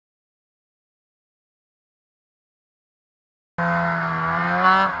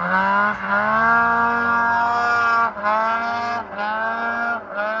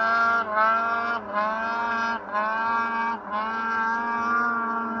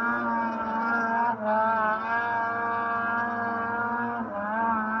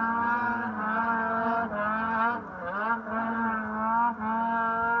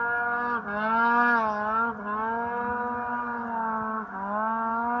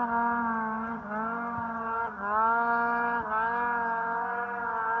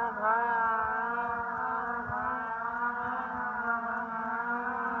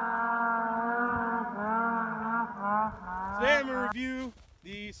Today I'm going to review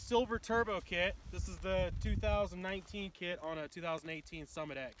the Silver Turbo kit. This is the 2019 kit on a 2018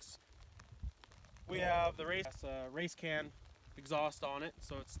 Summit X. We have the race can exhaust on it,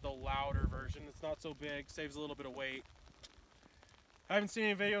 so it's the louder version. It's not so big, saves a little bit of weight. I haven't seen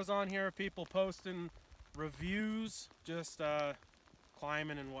any videos on here of people posting reviews, just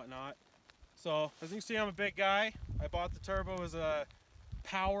climbing and whatnot. So as you can see, I'm a big guy. I bought the turbo as a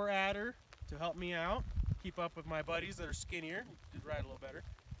power adder to help me out, keep up with my buddies that are skinnier, ride a little better.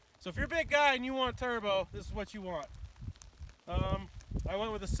 So if you're a big guy and you want a turbo, this is what you want. I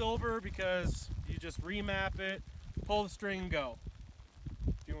went with a silver because you just remap it, pull the string and go.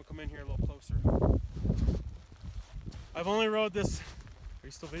 If you want to come in here a little closer. I've only rode this, are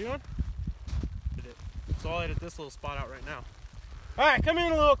you still videoing? Did it? So I'll edit this little spot out right now. Alright, come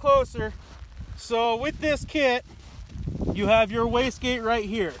in a little closer. So with this kit, you have your wastegate right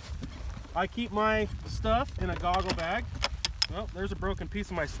here. I keep my stuff in a goggle bag. Well, there's a broken piece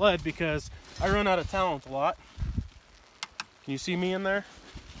of my sled because I run out of talent a lot. Can you see me in there?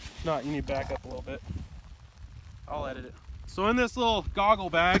 If not, you need to back up a little bit. I'll edit it. So in this little goggle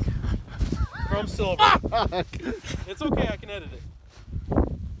bag from Silver, it's okay, I can edit it.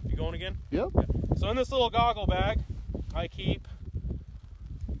 You going again? Yep. Yeah. So in this little goggle bag, I keep,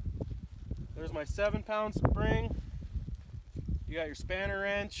 there's my 7-pound spring. You got your spanner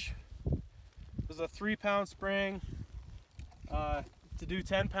wrench. This is a 3-pound spring. To do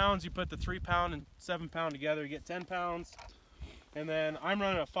 10 pounds, you put the 3-pound and 7-pound together, you get 10 pounds. And then I'm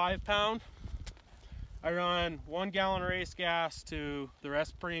running a 5-pound. I run 1 gallon race gas to the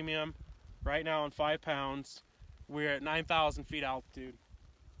rest premium right now on 5 pounds. We're at 9,000 feet altitude.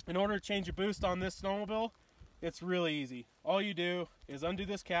 In order to change your boost on this snowmobile, it's really easy. All you do is undo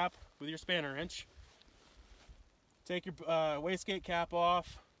this cap with your spanner wrench, take your wastegate cap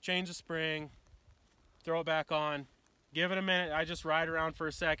off, change the spring, throw it back on, give it a minute. I just ride around for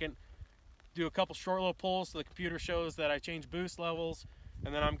a second, do a couple short little pulls so the computer shows that I changed boost levels,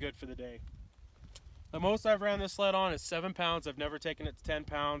 and then I'm good for the day. The most I've ran this sled on is 7 pounds. I've never taken it to 10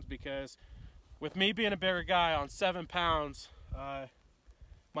 pounds because with me being a bigger guy, on 7 pounds,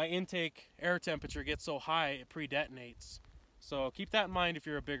 my intake air temperature gets so high it pre-detonates. So keep that in mind if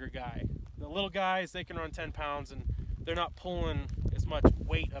you're a bigger guy. The little guys, they can run 10 pounds and they're not pulling as much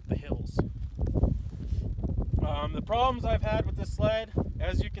weight up the hills. The problems I've had with this sled,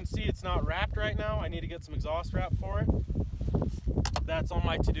 as you can see, it's not wrapped right now. I need to get some exhaust wrap for it. That's on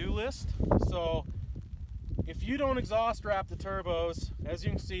my to-do list. So if you don't exhaust wrap the turbos, as you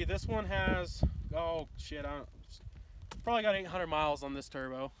can see, this one has, oh shit, probably got 800 miles on this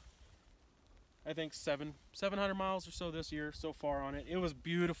turbo. I think 700 miles or so this year so far on it. It was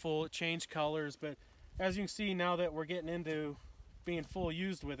beautiful, it changed colors, but as you can see now that we're getting into being full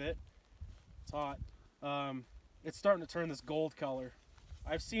used with it, it's hot. It's starting to turn this gold color.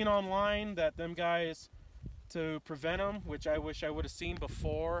 I've seen online that them guys, to prevent them, which I wish I would have seen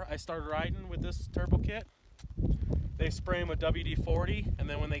before I started riding with this turbo kit, they spray them with WD-40, and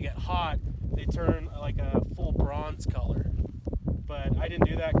then when they get hot, they turn like a full bronze color. But I didn't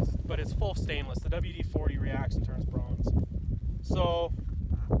do that, but it's full stainless. The WD-40 reacts and turns bronze. So,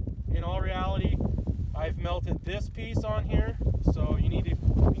 in all reality, I've melted this piece on here. So you need to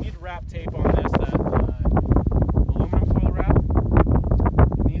wrap tape on this. That aluminum foil wrap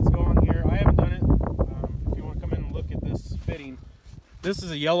needs to go on here. I haven't done it. If you want to come in and look at this fitting, this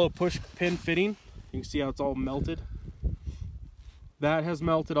is a yellow push pin fitting. You can see how it's all melted. That has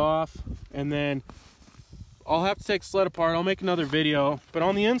melted off, and then I'll have to take the sled apart. I'll make another video, but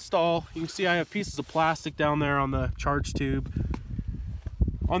on the install, you can see I have pieces of plastic down there on the charge tube.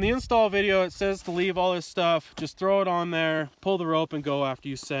 On the install video, it says to leave all this stuff, just throw it on there, pull the rope, and go after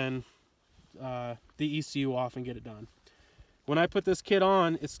you send the ECU off and get it done. When I put this kit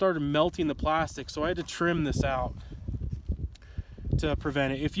on, it started melting the plastic, so I had to trim this out to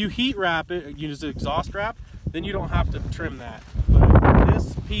prevent it. If you heat wrap it, use exhaust wrap, then you don't have to trim that. But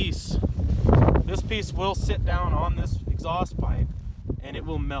this piece will sit down on this exhaust pipe and it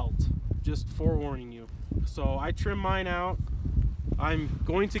will melt, just forewarning you. So I trim mine out. I'm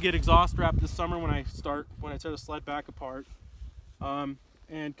going to get exhaust wrapped this summer when I tear the sled back apart.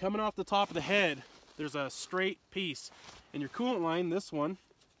 And coming off the top of the head, there's a straight piece. And your coolant line, this one,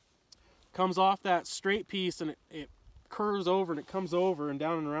 comes off that straight piece, and it curves over and it comes over and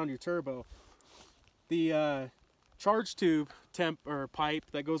down and around your turbo. The charge tube pipe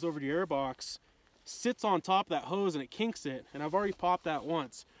that goes over to your airbox sits on top of that hose and it kinks it, and I've already popped that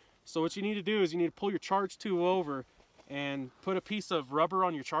once. So what you need to do is you need to pull your charge tube over and put a piece of rubber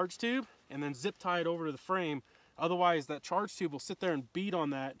on your charge tube and then zip tie it over to the frame. Otherwise that charge tube will sit there and beat on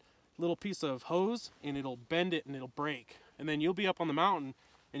that little piece of hose and it'll bend it and it'll break. And then you'll be up on the mountain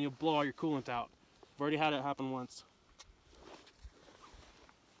and you'll blow all your coolant out. I've already had it happen once.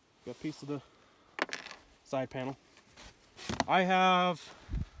 Got a piece of the side panel. I have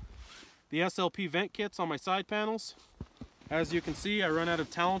the SLP vent kits on my side panels. As you can see, I run out of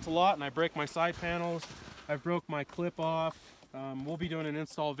talent a lot and I break my side panels. I broke my clip off. We'll be doing an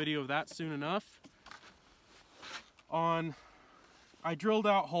install video of that soon enough. I drilled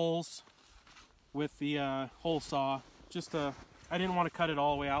out holes with the hole saw. I didn't want to cut it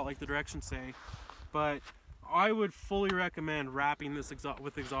all the way out like the directions say, but I would fully recommend wrapping this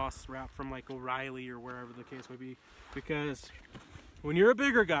with exhaust wrap from like O'Reilly or wherever the case may be, because when you're a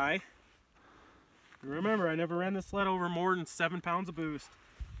bigger guy, remember I never ran this sled over more than 7 pounds of boost,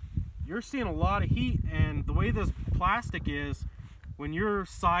 you're seeing a lot of heat. And the way this plastic is, when you're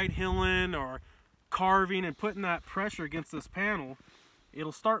side hilling or carving and putting that pressure against this panel,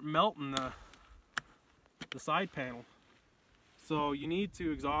 it'll start melting the side panel. So you need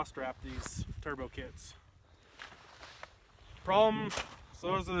to exhaust wrap these turbo kits. So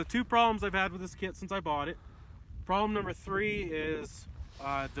those are the 2 problems I've had with this kit since I bought it. Problem number 3 is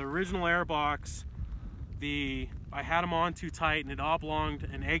the original airbox. I had them on too tight and it oblonged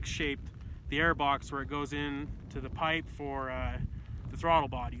and egg-shaped the airbox where it goes into the pipe for the throttle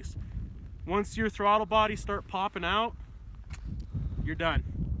bodies. Once your throttle bodies start popping out, you're done.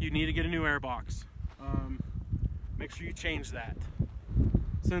 You need to get a new airbox. Make sure you change that.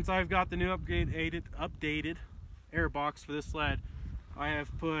 Since I've got the new updated airbox for this sled, I have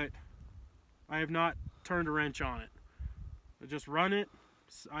not turned a wrench on it. I just run it.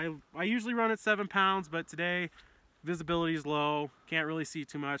 I usually run at 7 pounds, but today visibility is low, can't really see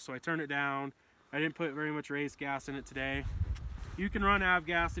too much, so I turned it down. I didn't put very much race gas in it today. You can run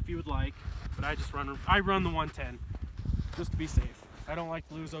avgas if you would like, but I run the 110 just to be safe. I don't like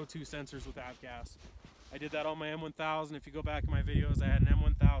to lose O2 sensors with avgas. I did that on my M1000. If you go back in my videos, I had an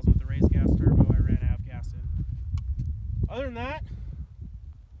M1000 with the race gas turbo. I ran avgas in. Other than that,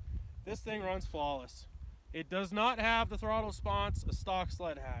 this thing runs flawless. It does not have the throttle response a stock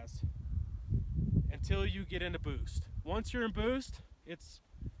sled has until you get into boost. Once you're in boost, it's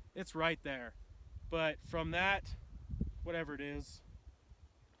right there. But from that, whatever it is,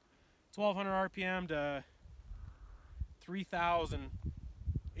 1200 RPM to 3000,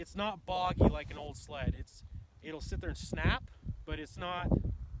 it's not boggy like an old sled. It'll sit there and snap, but it's not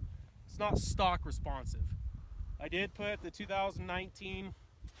stock responsive. I did put the 2019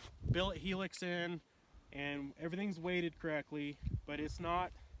 billet helix in, and everything's weighted correctly, but it's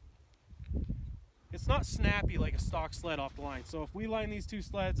not snappy like a stock sled off the line. So if we line these 2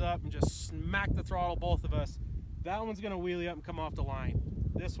 sleds up and just smack the throttle, both of us, that one's gonna wheelie up and come off the line.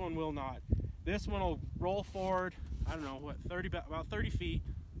 This one will not. This one will roll forward, I don't know, what, about 30 feet,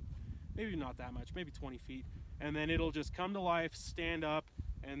 maybe not that much, maybe 20 feet, and then it'll just come to life, stand up,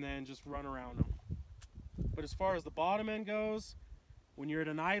 and then just run around them. But as far as the bottom end goes, when you're at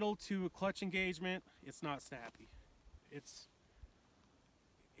an idle to a clutch engagement, it's not snappy.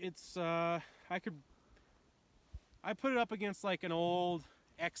 I put it up against like an old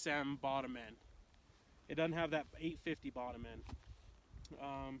XM bottom end. It doesn't have that 850 bottom end.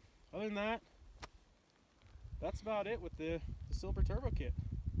 Other than that, that's about it with the Silber turbo kit.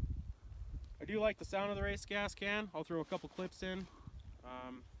 I do like the sound of the race gas can. I'll throw a couple clips in.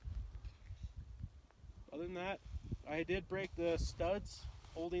 Other than that, I did break the studs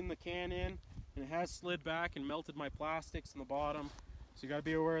holding the can in, and it has slid back and melted my plastics in the bottom, so you got to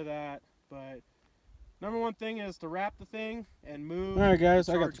be aware of that. But number 1 thing is to wrap the thing and move. Alright guys,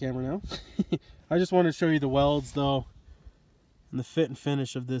 I got the camera now. I just wanted to show you the welds though and the fit and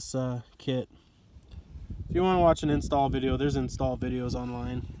finish of this kit. If you want to watch an install video, there's install videos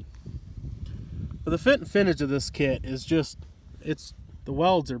online. But the fit and finish of this kit is just, the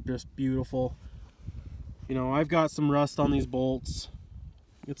welds are just beautiful. You know, I've got some rust on these bolts.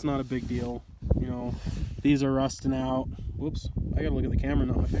 It's not a big deal. You know, these are rusting out. Whoops, I gotta look at the camera,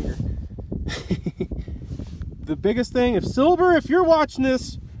 not my finger. The biggest thing, if Silber, if you're watching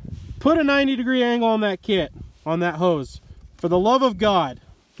this, put a 90-degree angle on that kit, on that hose. For the love of God,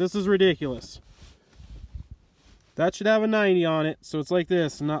 this is ridiculous. That should have a 90 on it, so it's like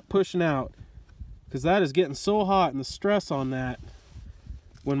this and not pushing out. Because that is getting so hot, and the stress on that.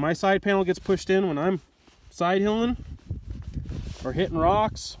 When my side panel gets pushed in, when I'm side hilling or hitting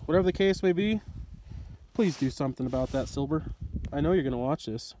rocks, whatever the case may be, please do something about that, Silber. I know you're going to watch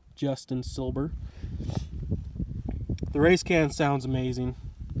this, Justin Silber. The race can sounds amazing.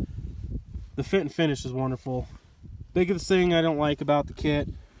 The fit and finish is wonderful. Biggest thing I don't like about the kit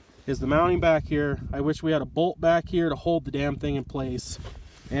is the mounting back here. I wish we had a bolt back here to hold the damn thing in place.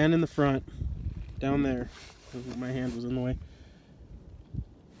 And in the front, down there. My hand was in the way.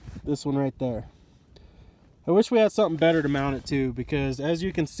 This one right there. I wish we had something better to mount it to, because as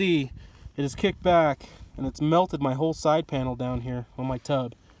you can see, it is kicked back and it's melted my whole side panel down here on my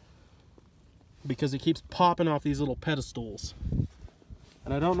tub. Because it keeps popping off these little pedestals.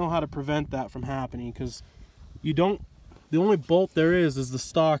 And I don't know how to prevent that from happening, because you don't, the only bolt there is the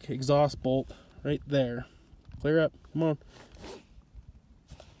stock exhaust bolt right there. Clear up, come on.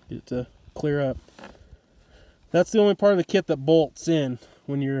 Get it to clear up. That's the only part of the kit that bolts in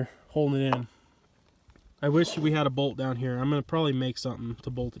when you're holding it in. I wish we had a bolt down here. I'm gonna probably make something to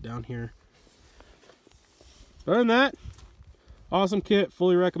bolt it down here. Other than that, awesome kit,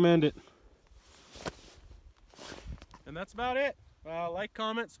 fully recommend it. And that's about it. Like,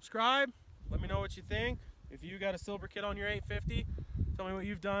 comment, subscribe. Let me know what you think. If you got a silver kit on your 850, tell me what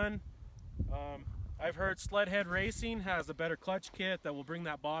you've done. I've heard Sledhead Racing has a better clutch kit that will bring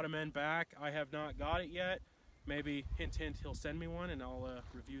that bottom end back. I have not got it yet. Maybe, hint hint, he'll send me one and I'll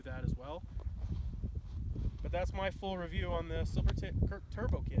review that as well. But that's my full review on the Silber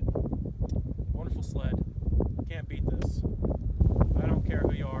Turbo Kit. Wonderful sled. Can't beat this. I don't care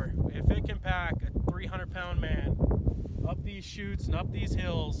who you are. If it can pack a 300-pound man up these chutes and up these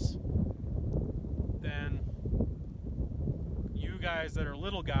hills, then you guys that are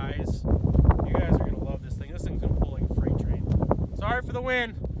little guys, you guys are going to love this thing. This thing's going to pull like a freight train. Sorry for the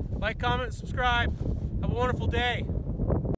win. Like, comment, subscribe. Have a wonderful day.